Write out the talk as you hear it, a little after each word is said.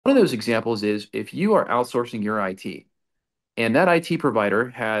One of those examples is if you are outsourcing your IT and that IT provider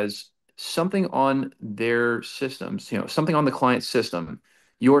has something on their systems, something on the client system,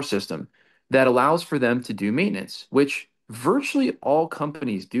 your system, that allows for them to do maintenance, which virtually all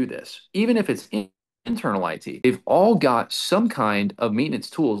companies do this, even if it's internal IT. They've all got some kind of maintenance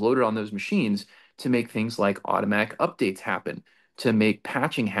tools loaded on those machines to make things like automatic updates happen, to make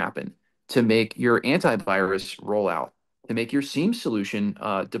patching happen, to make your antivirus roll out, to make your SIEM solution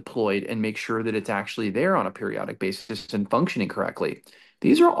deployed and make sure that it's actually there on a periodic basis and functioning correctly.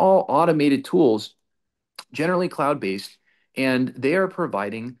 These are all automated tools, generally cloud-based, and they are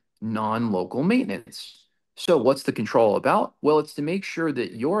providing non-local maintenance. So what's the control about? Well, it's to make sure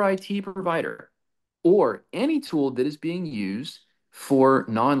that your IT provider or any tool that is being used for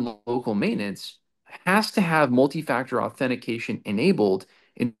non-local maintenance has to have multi-factor authentication enabled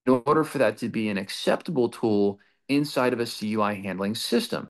in order for that to be an acceptable tool inside of a CUI handling system.